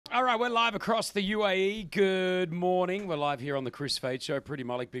All right, we're live across the UAE. Good morning. We're live here on the Kris Fade Show. Pretty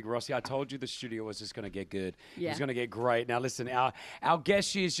Malik, Big Rossi. I told you the studio was just going to get good. Yeah. It's going to get great. Now, listen, our guest,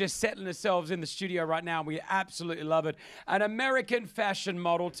 she is just settling herself in the studio right now. We absolutely love it. An American fashion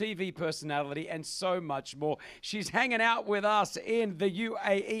model, TV personality, and so much more. She's hanging out with us in the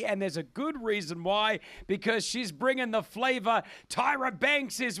UAE, and there's a good reason why, because she's bringing the flavor. Tyra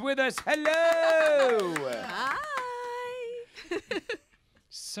Banks is with us. Hello. Hi.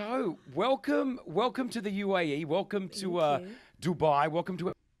 So, welcome to the UAE. Welcome to Dubai. Welcome to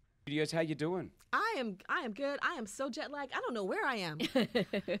our studios. How you doing? I am good. I am so jet lagged. I don't know where I am.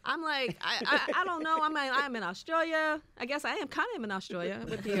 I'm like, I don't know. I'm in Australia. I guess I am kind of in Australia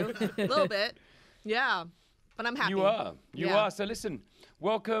with you a little bit. Yeah, but I'm happy. You are. So listen,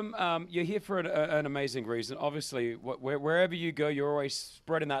 welcome. You're here for an amazing reason. Obviously, wherever you go, you're always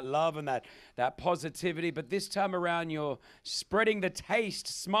spreading that love and that positivity. But this time around, you're spreading the taste.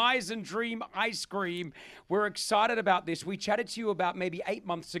 Smize and Dream ice cream. We're excited about this. We chatted to you about maybe 8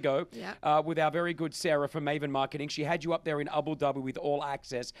 months ago with our very good Sarah from Maven Marketing. She had you up there in Abu Dhabi with all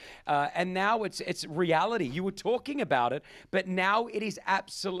access. And now it's reality. You were talking about it, but now it is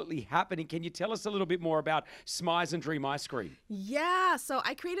absolutely happening. Can you tell us a little bit more about Smize and Dream ice cream? Yeah, so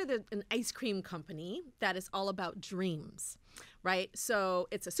I created an ice cream company that is all about dreams, right? So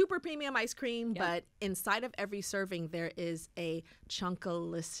it's a super premium ice cream, but inside of every serving, there is a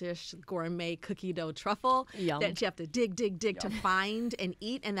chunkalicious gourmet cookie dough truffle that you have to dig to find and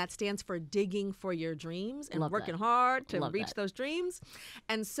eat. And that stands for digging for your dreams and working hard to reach those dreams.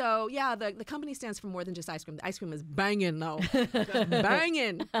 And so, the company stands for more than just ice cream. The ice cream is banging, though.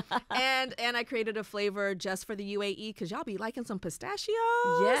 Banging. And I created a flavor just for the UAE because y'all be liking some pistachios.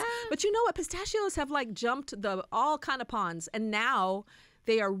 Yeah. But you know what? Pistachios have like jumped all kind of ponds. And now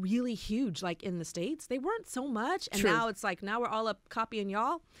they are really huge, like in the States. They weren't so much. And now it's like, now we're all up copying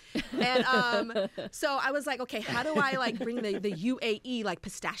y'all. And so I was like, okay, how do I like bring the UAE like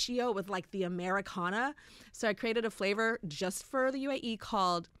pistachio with like the Americana? So I created a flavor just for the UAE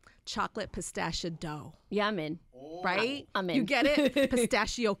called chocolate pistachio dough. Yeah, I'm in. Right? I'm in. You get it?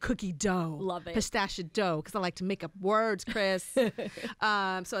 Pistachio cookie dough. Love it. Pistachio dough, because I like to make up words, Kris. So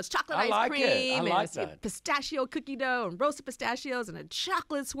it's chocolate ice cream. I like that. Pistachio cookie dough and roasted pistachios and a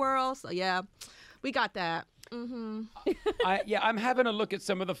chocolate swirl. So yeah, we got that. Mm-hmm. I'm having a look at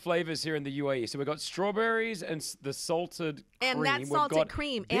some of the flavors here in the UAE. So we've got strawberries and the salted cream. And that salted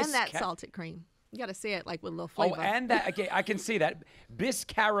cream. And that salted cream. You got to say it like with a little flavor. Oh, and that, okay, I can see that. Bis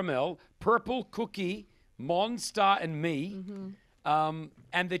caramel, purple cookie, Monstar and me. Mm-hmm.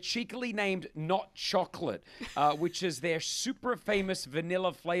 And the cheekily named Not Chocolate, which is their super famous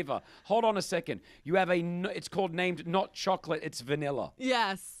vanilla flavor. Hold on a second. You have it's called named Not Chocolate. It's vanilla.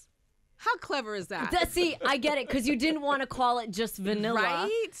 Yes. How clever is that? See, I get it, because you didn't want to call it just vanilla.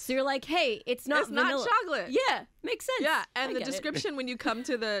 Right? So you're like, hey, it's not vanilla. Not chocolate. Yeah, makes sense. Yeah, and the description when you come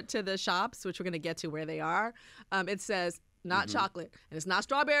to the shops, which we're going to get to where they are, it says, not chocolate. And it's not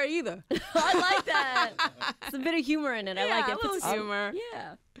strawberry either. I like that. It's a bit of humor in it. I like it. A little humor.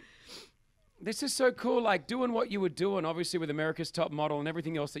 Yeah. This is so cool, like doing what you were doing, obviously with America's Top Model and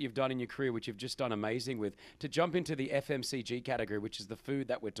everything else that you've done in your career, which you've just done amazing with, to jump into the FMCG category, which is the food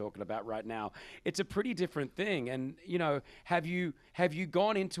that we're talking about right now. It's a pretty different thing. And, you know, have you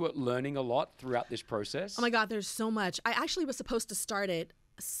gone into it learning a lot throughout this process? Oh my God, there's so much. I actually was supposed to start it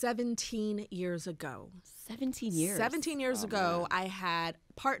 17 years ago. 17 years? 17 years ago, man. I had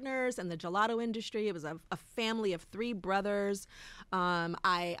partners in the gelato industry. It was a family of 3 brothers.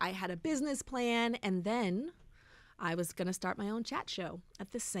 I had a business plan, and then I was going to start my own chat show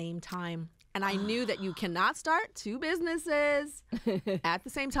at the same time. And I knew that you cannot start 2 businesses at the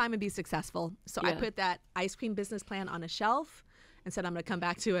same time and be successful. So I put that ice cream business plan on a shelf and said, I'm going to come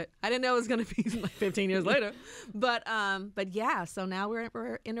back to it. I didn't know it was going to be like 15 years later. But yeah, so now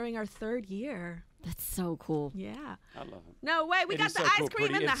we're entering our 3rd year. That's so cool. Yeah. I love it. No way. We got the ice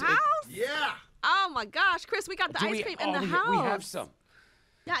cream in the house? Yeah. Oh, my gosh. Kris, we got the ice cream in the house. We have some.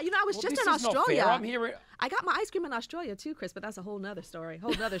 Yeah, you know, I was just in Australia. Not fair. I'm here. I got my ice cream in Australia too, Kris, but that's a whole nother story,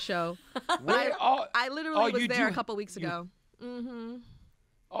 whole nother show. I literally was there a couple weeks ago. Mm-hmm.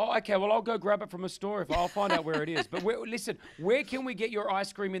 Oh, okay. Well, I'll go grab it from a store. I'll find out where it is. But listen, where can we get your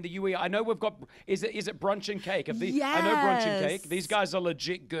ice cream in the UAE? I know we've got. Is it Brunch and Cake? Yes. I know Brunch and Cake. These guys are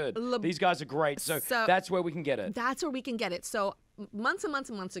legit good. These guys are great. So that's where we can get it. That's where we can get it. So months and months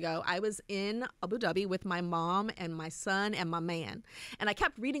and months ago, I was in Abu Dhabi with my mom and my son and my man. And I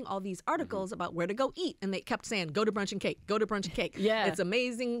kept reading all these articles about where to go eat. And they kept saying, go to Brunch and Cake, go to Brunch and Cake. Yeah. It's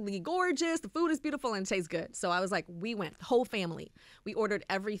amazingly gorgeous. The food is beautiful and it tastes good. So I was like, we went, the whole family. We ordered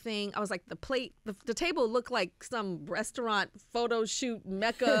everything. I was like, the table looked like some restaurant photo shoot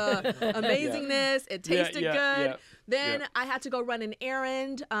mecca amazingness. It tasted good. Then I had to go run an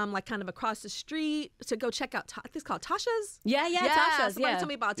errand, like kind of across the street to go check out, I think it's called Tasha's. Yeah, Tasha's. Somebody told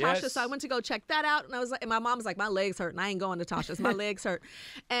me about Tasha, so I went to go check that out, and I was like, and my mom was like, my legs hurt, and I ain't going to Tasha's. My legs hurt.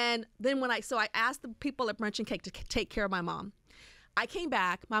 And then I asked the people at Brunch and Cake to take care of my mom. I came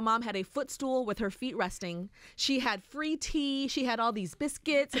back. My mom had a footstool with her feet resting. She had free tea. She had all these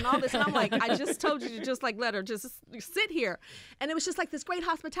biscuits and all this. And I'm like, I just told you to just like let her just sit here. And it was just like this great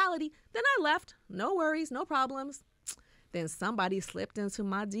hospitality. Then I left. No worries, no problems. Then somebody slipped into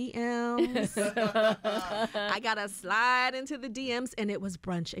my DMs. I got to slide into the DMs, and it was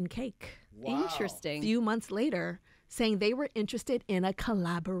Brunch and Cake. Wow. Interesting. A few months later, saying they were interested in a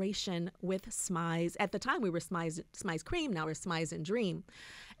collaboration with Smize. At the time, we were Smize Cream. Now we're Smize and Dream.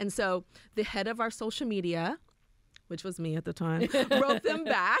 And so the head of our social media, which was me at the time, wrote them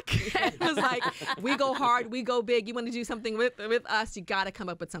back and was like, we go hard, we go big. You want to do something with us, you got to come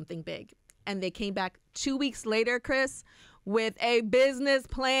up with something big. And they came back 2 weeks later, Kris, with a business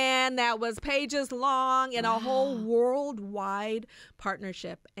plan that was pages long and a whole worldwide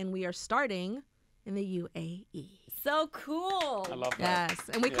partnership. And we are starting in the UAE. So cool. I love that. Yes,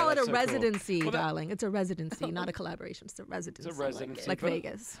 and we call it a so residency, cool. Well, darling. It's a residency, not a collaboration. It's a residency. It's a residency. Like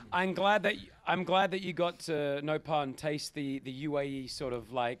Vegas. I'm glad that you got to, no pun, taste the UAE sort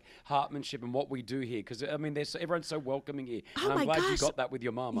of like heartmanship and what we do here. Because I mean, everyone's so welcoming here. Oh and I'm my glad you gosh. got that with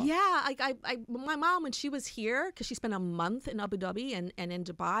your mama. Yeah, my mom, when she was here, because she spent a month in Abu Dhabi and in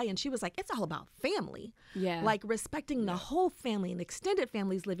Dubai, and she was like, it's all about family. Yeah. Like respecting the whole family and extended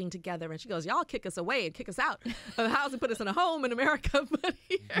families living together. And she goes, y'all kick us away and kick us out of the house and put us in a home in America, but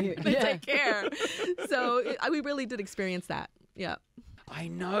here they take care. So we really did experience that. Yeah. I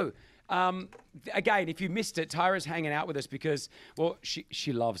know. Again, if you missed it, Tyra's hanging out with us because, well,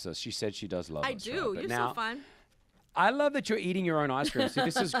 she loves us. She said she does love us. I do. Right? But You're now, so fun. I love that you're eating your own ice cream. See,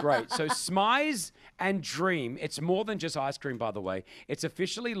 this is great. So Smize and Dream, it's more than just ice cream, by the way. It's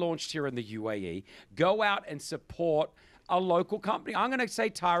officially launched here in the UAE. Go out and support a local company. I'm going to say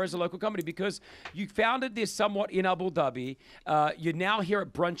Tyra is a local company because you founded this somewhat in Abu Dhabi. You're now here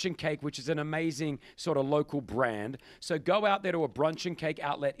at Brunch and Cake, which is an amazing sort of local brand. So go out there to a Brunch and Cake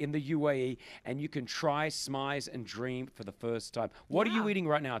outlet in the UAE and you can try Smize and Dream for the first time. What are you eating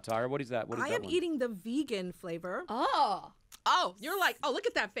right now, Tyra? What is that? What is I that am one? eating the vegan flavor. Oh. Oh, you're like, oh, look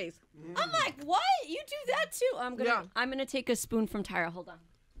at that face. I'm like, what? You do that too? I'm gonna take a spoon from Tyra. Hold on.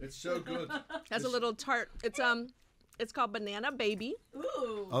 It's so good. Has a little tart. It's called Banana Baby.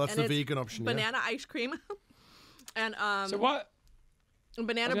 Ooh. Oh, that's And the it's vegan option. Yeah. Banana ice cream. And So what?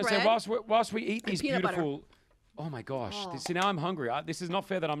 banana I was bread. gonna say, whilst we eat these peanut butter. beautiful... Oh my gosh. See, now I'm hungry. This is not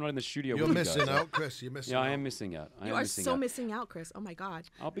fair that I'm not in the studio You're with you guys. missing out, Chris. You're missing Yeah, out. I am missing out. You are so missing out, Chris. Oh my God.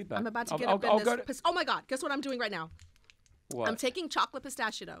 I'll be back. I'm about to get I'll up in go this. to- Oh my God. Guess what I'm doing right now? What? I'm taking chocolate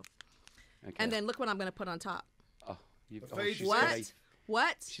pistachio. Okay. And then look what I'm going to put on top. Oh, you've, fade she's What? got a-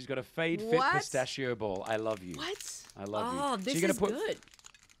 What? She's got a fade fit What? pistachio ball. I love you. What? I love you. Oh, So this you're gonna is put good.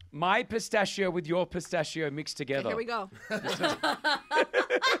 my pistachio with your pistachio mixed together. Here we go. Oh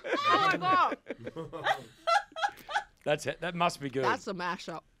my God. That's it. That must be good. That's a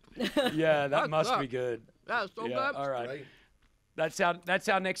mashup. Yeah, that That's must good. be good. That's so Yeah, good. all right. Right. That's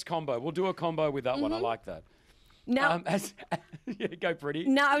our next combo. We'll do a combo with that one. I like that. Now, Yeah, go pretty.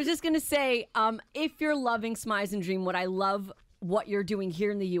 now I was just gonna say, if you're loving Smize and Dream, what I love what you're doing here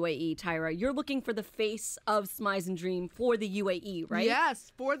in the UAE, Tyra, you're looking for the face of Smize and Dream for the UAE, right?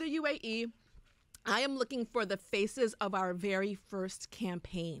 Yes, for the UAE. I am looking for the faces of our very first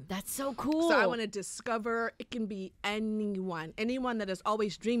campaign. That's so cool. So I want to discover, it can be anyone that has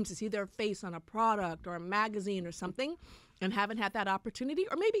always dreamed to see their face on a product or a magazine or something and haven't had that opportunity,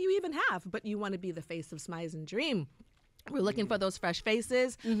 or maybe you even have, but you want to be the face of Smize and Dream. We're looking for those fresh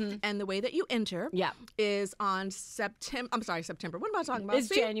faces, and the way that you enter is on September. What am I talking about? It's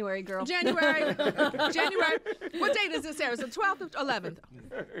January, girl. January. January. What date is this here? It's the 12th or 11th?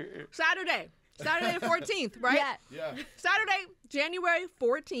 Saturday the 14th, right? Yeah. Yeah. Saturday, January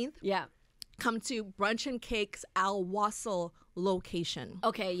 14th. Yeah. Come to Brunch and Cake's Al Wasl location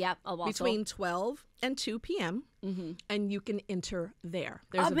Okay. Yeah. I'll also. between 12 and 2 p.m. And you can enter there.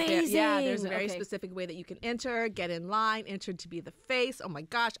 There's Amazing. there's a very Okay. specific way that you can enter, get in line, enter to be the face. Oh my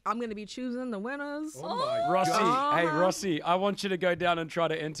gosh, I'm going to be choosing the winners. Oh my Rossi, God. hey Rossi, I want you to go down and try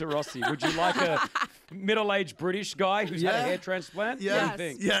to enter Rossi. Would you like middle-aged British guy who's had a Yeah. hair transplant? Yeah, What do you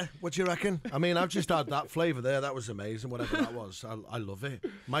think? yeah. What do you reckon? I mean, I've just had that flavour there. That was amazing. Whatever that was, I love it.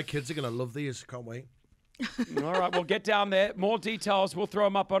 My kids are gonna love these. Can't wait. All right, well, get down there. More details, we'll throw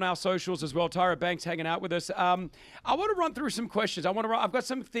them up on our socials as well. Tyra Banks hanging out with us. I want to run through some questions. I've got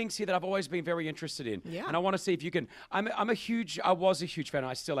some things here that I've always been very interested in. Yeah. And I want to see if you can. I was a huge fan,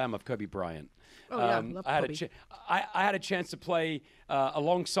 I still am, of Kobe Bryant. Oh, yeah, love I had Kobe. I had a chance to play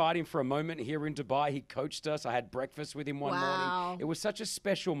alongside him for a moment here in Dubai. He coached us. I had breakfast with him one Wow. morning. It was such a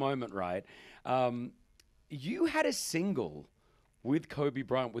special moment, right? You had a single with Kobe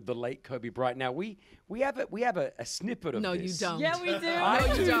Bryant, with the late Kobe Bryant. Now we have a snippet of No, this. you don't. Yeah, we do.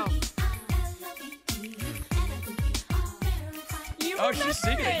 I do. You don't. You Oh, she's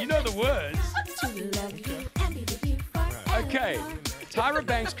singing it. You know the words. Okay, Tyra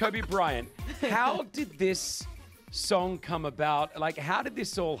Banks, Kobe Bryant. How did this song come about? Like, how did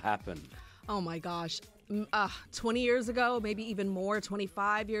this all happen? Oh my gosh. 20 years ago, maybe even more,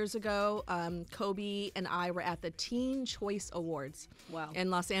 25 years ago, Kobe and I were at the Teen Choice Awards in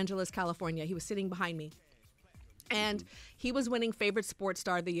Los Angeles, California. He was sitting behind me. And he was winning favorite sports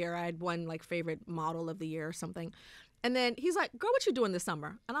star of the year. I had won like favorite model of the year or something. And then he's like, girl, what you doing this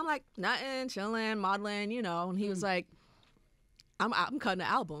summer? And I'm like, nothing, chilling, modeling, you know. And he was like, I'm cutting an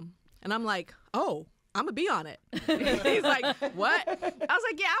album. And I'm like, oh, I'm gonna be on it. He's like, what? I was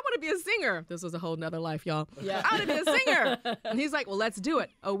like, yeah, I want to be a singer. This was a whole nother life, y'all. Yeah. I want to be a singer. And he's like, well, let's do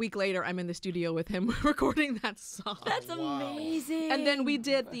it. A week later, I'm in the studio with him recording that song. That's amazing. And then we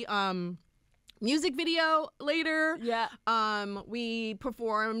did the music video later. Yeah. We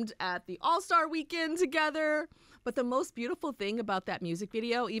performed at the All-Star Weekend together. But the most beautiful thing about that music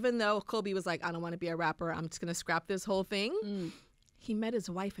video, even though Kobe was like, I don't want to be a rapper, I'm just gonna scrap this whole thing. He met his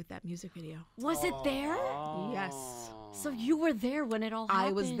wife at that music video. Was it there? Yes. So you were there when it all happened.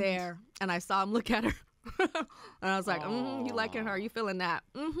 I was there, and I saw him look at her. And I was like, you liking her? You feeling that?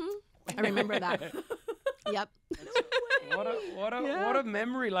 I remember that. Yep. What a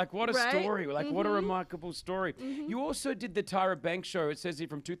memory! Like, what a Right? story! Like, what a remarkable story! You also did the Tyra Banks show. It says here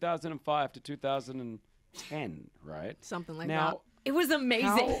from 2005 to 2010, right? Something like Now, It was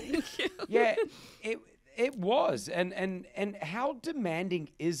amazing. yeah, it was, and how demanding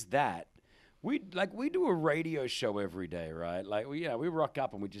is that? We do a radio show every day, right? Like we rock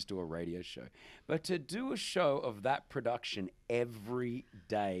up and we just do a radio show. But to do a show of that production every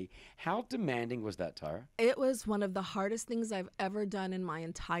day, how demanding was that, Tyra? that. It was one of the hardest things I've ever done in my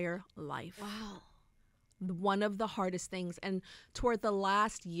entire life. Wow. One of the hardest things. And toward the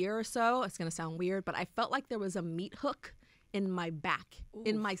last year or so, it's going to sound weird, but I felt like there was a meat hook in my back,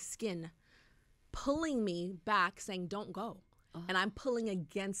 in my skin, pulling me back saying, don't go. And I'm pulling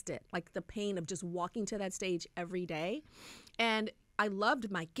against it, like the pain of just walking to that stage every day. And I loved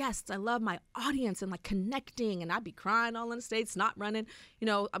my guests. I loved my audience and like connecting, and I'd be crying all on the stage, not running. You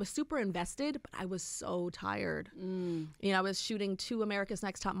know, I was super invested, but I was so tired. You know, I was shooting 2 America's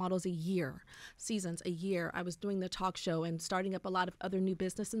Next Top Models seasons a year. I was doing the talk show and starting up a lot of other new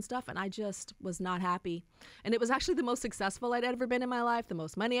business and stuff, and I just was not happy. And it was actually the most successful I'd ever been in my life, the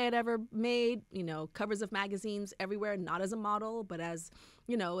most money I'd ever made, you know, covers of magazines everywhere, not as a model, but as,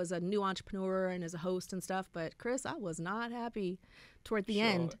 you know, as a new entrepreneur and as a host and stuff. But Kris, I was not happy toward the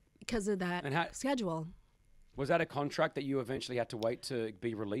end because of that schedule. Was that a contract that you eventually had to wait to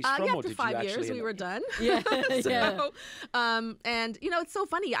be released from, Yeah, or after did 5 you actually? years, we were done. Yeah. So, and you know, it's so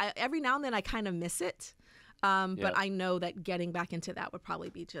funny. Every now and then I kind of miss it, but I know that getting back into that would probably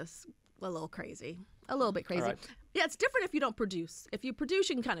be just a little crazy, a little bit crazy. right. Yeah, it's different if you don't produce. If you produce,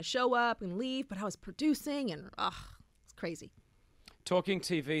 you can kind of show up and leave. But I was producing, and it's crazy. Talking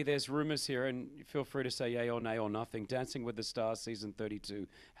TV, there's rumors here, and feel free to say yay or nay or nothing. Dancing with the Stars season 32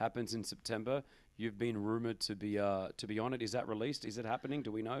 happens in September. You've been rumored to be on it. Is that released? Is it happening?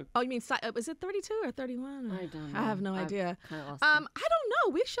 Do we know? Oh, you mean is it 32 or 31? I don't know. I have no idea. kinda lost I don't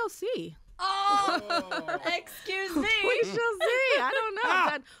know. We shall see. Oh, excuse me. We shall see. I don't know.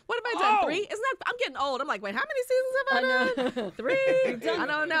 I've done, what have I done? 3? Isn't that? I'm getting old. I'm like, wait, how many seasons have I done? 3? I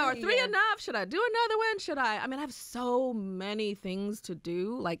don't know. Are 3 enough? Should I do another one? Should I? I mean, I have so many things to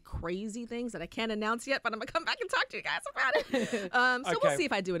do, like crazy things that I can't announce yet. But I'm gonna come back and talk to you guys about it. So we'll see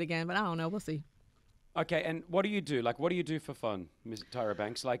if I do it again. But I don't know. We'll see. Okay, and what do you do? Like, what do you do for fun, Ms. Tyra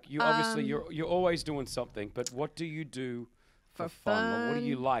Banks? Like, you obviously you're always doing something, but what do you do for fun? What do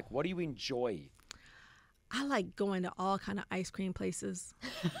you like? What do you enjoy? I like going to all kind of ice cream places.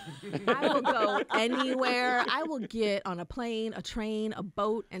 I will go anywhere. I will get on a plane, a train, a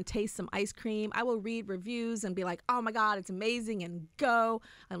boat, and taste some ice cream. I will read reviews and be like, oh my God, it's amazing, and go.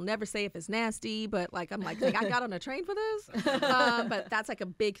 I'll never say if it's nasty, but like I'm like, I got on a train for this. But that's like a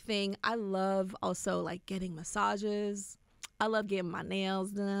big thing. I love also like getting massages. I love getting my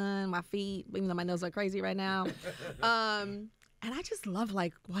nails done, my feet, even though my nails are crazy right now. And I just love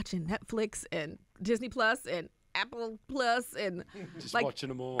like watching Netflix and Disney Plus and Apple Plus and Just like watching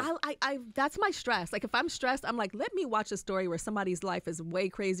them all. I that's my stress. Like if I'm stressed, I'm like, let me watch a story where somebody's life is way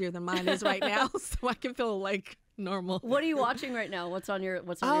crazier than mine is right now, so I can feel like normal. What are you watching right now? What's on your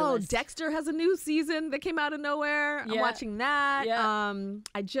your list? Dexter has a new season that came out of nowhere. I'm watching that. Yeah.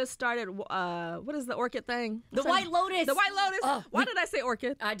 I just started what is the orchid thing? The White Lotus. The White Lotus. Why did I say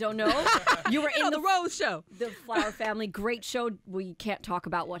orchid? I don't know. You were in the Rose show. The Flower Family. Great show. We can't talk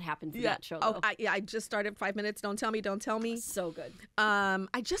about what happens in that show, though. I just started 5 minutes. Don't tell me. Don't tell me. So good.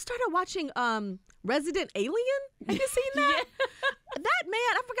 I just started watching Resident Alien. Have you seen that? That man,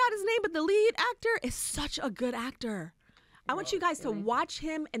 I forgot his name, but the lead actor is such a good actor. I want you guys to watch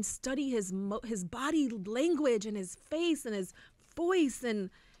him and study his body language and his face and his voice, and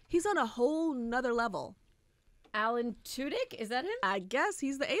he's on a whole nother level. Alan Tudyk, is that him? I guess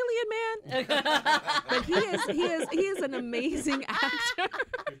he's the alien man. But he is an amazing actor.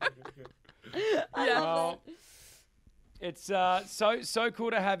 Well, it's so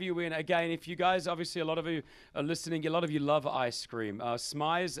cool to have you in. Again, if you guys, obviously a lot of you are listening, a lot of you love ice cream.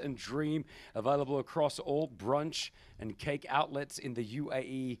 Smize and Dream, available across all brunch and cake outlets in the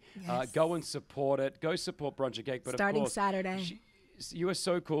UAE. Yes. Go and support it. Go support Brunch and Cake. But Starting of course, Saturday. You are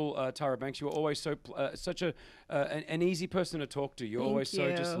so cool, Tyra Banks. You were always such an easy person to talk to. You're always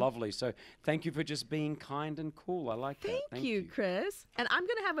so just lovely. So thank you for just being kind and cool. I like that. Thank you, Kris. And I'm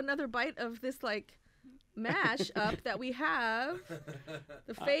gonna have another bite of this like mash up that we have.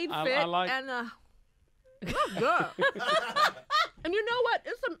 The fade fit and oh god. And you know what?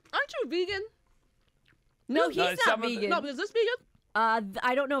 Aren't you vegan? No, he's not vegan. No, is this vegan?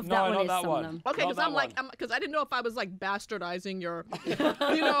 I don't know if that one is that some one. of them. Okay, because I'm like, because I didn't know if I was like bastardizing your,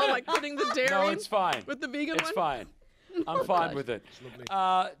 like putting the dairy. No, it's fine. With the vegan It's one. fine. I'm fine with it.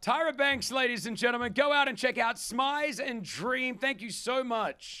 Tyra Banks, ladies and gentlemen, go out and check out Smize and Dream. Thank you so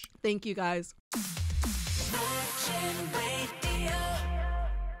much. Thank you, guys. Virgin Radio.